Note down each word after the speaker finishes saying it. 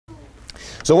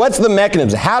So what's the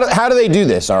mechanism? How do they do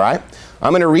this, all right?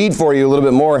 I'm going to read for you a little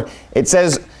bit more. It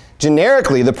says,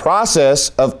 generically, the process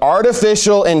of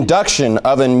artificial induction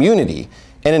of immunity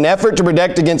in an effort to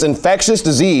protect against infectious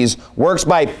disease works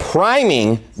by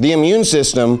priming the immune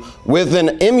system with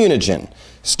an immunogen.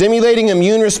 Stimulating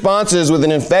immune responses with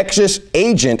an infectious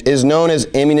agent is known as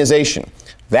immunization.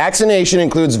 Vaccination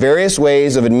includes various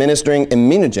ways of administering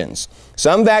immunogens.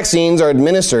 Some vaccines are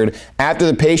administered after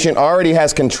the patient already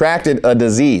has contracted a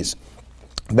disease.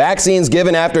 Vaccines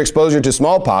given after exposure to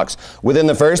smallpox within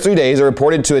the first 3 days are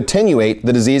reported to attenuate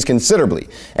the disease considerably,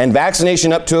 and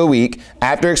vaccination up to a week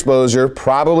after exposure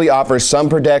probably offers some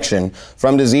protection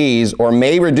from disease or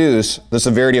may reduce the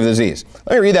severity of the disease.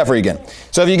 Let me read that for you again.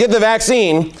 So if you get the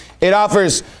vaccine, it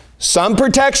offers some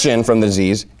protection from the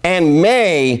disease and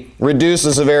may reduce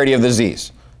the severity of the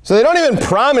disease. So they don't even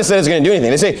promise that it's going to do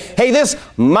anything. They say, hey, this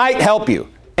might help you.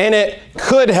 And it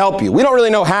could help you. We don't really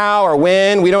know how or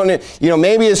when. We don't,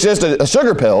 maybe it's just a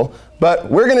sugar pill, but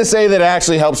we're going to say that it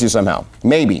actually helps you somehow.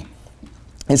 Maybe.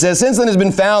 It says, since then it has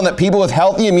been found that people with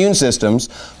healthy immune systems,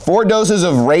 4 doses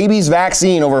of rabies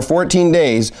vaccine over 14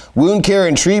 days, wound care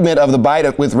and treatment of the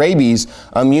bite with rabies,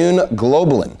 immune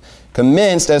globulin,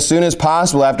 commenced as soon as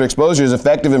possible after exposure is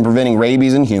effective in preventing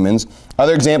rabies in humans.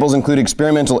 Other examples include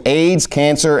experimental AIDS,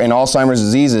 cancer, and Alzheimer's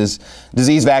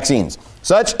disease vaccines.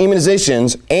 Such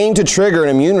immunizations aim to trigger an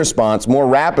immune response more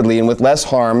rapidly and with less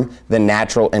harm than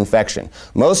natural infection.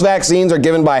 Most vaccines are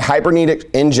given by hypertonic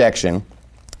injection,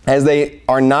 as they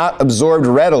are not absorbed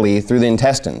readily through the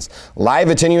intestines. Live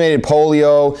attenuated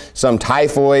polio, some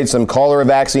typhoid, some cholera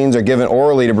vaccines are given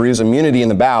orally to produce immunity in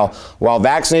the bowel. While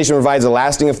vaccination provides a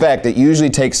lasting effect, it usually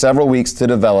takes several weeks to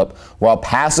develop, while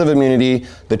passive immunity,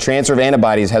 the transfer of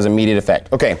antibodies, has immediate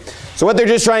effect. Okay, so what they're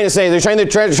just trying to say, they're trying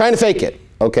to fake it,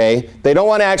 okay? They don't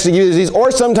want to actually give you the disease, or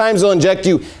sometimes they'll inject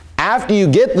you after you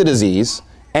get the disease,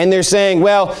 and they're saying,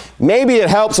 well, maybe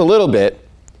it helps a little bit,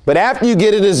 but after you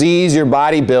get a disease, your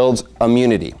body builds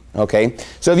immunity, okay?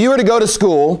 So if you were to go to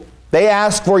school, they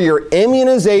ask for your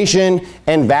immunization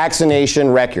and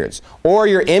vaccination records, or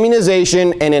your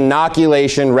immunization and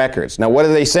inoculation records. Now, what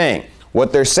are they saying?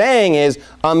 What they're saying is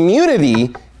immunity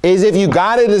is if you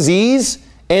got a disease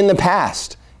in the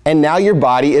past, and now your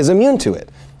body is immune to it.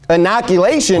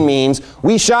 Inoculation means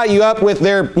we shot you up with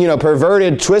their,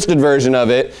 perverted, twisted version of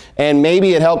it, and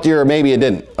maybe it helped you or maybe it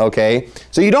didn't, okay?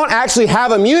 So you don't actually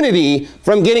have immunity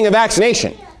from getting a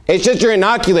vaccination. It's just you're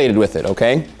inoculated with it,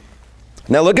 okay?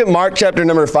 Now look at Mark chapter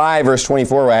number 5, verse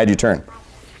 24, where I had you turn.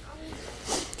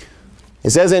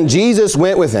 It says, and Jesus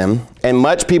went with him, and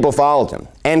much people followed him,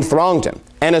 and thronged him.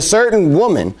 And a certain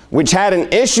woman, which had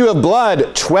an issue of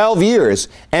blood 12 years,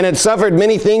 and had suffered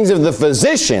many things of the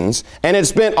physicians, and had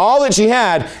spent all that she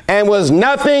had, and was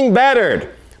nothing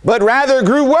bettered, but rather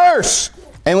grew worse.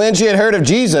 And when she had heard of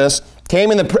Jesus,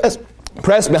 came in the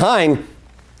press behind,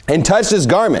 and touched his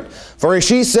garment. For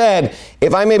she said,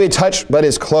 if I may be touched but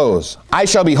his clothes, I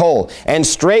shall be whole. And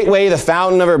straightway the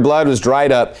fountain of her blood was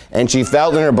dried up, and she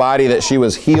felt in her body that she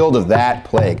was healed of that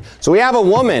plague. So we have a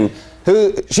woman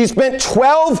who, she spent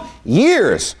 12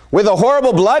 years with a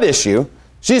horrible blood issue.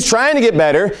 She's trying to get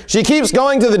better. She keeps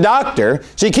going to the doctor.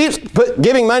 She keeps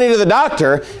giving money to the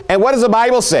doctor. And what does the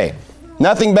Bible say?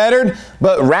 Nothing bettered,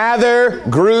 but rather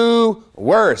grew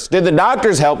worse. Did the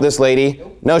doctors help this lady?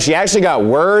 No, she actually got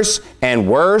worse and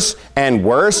worse and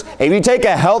worse. If you take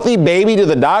a healthy baby to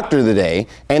the doctor today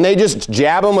and they just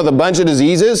jab them with a bunch of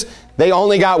diseases, they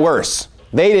only got worse.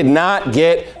 They did not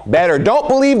get better. Don't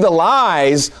believe the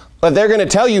lies that they're going to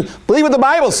tell you. Believe what the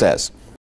Bible says.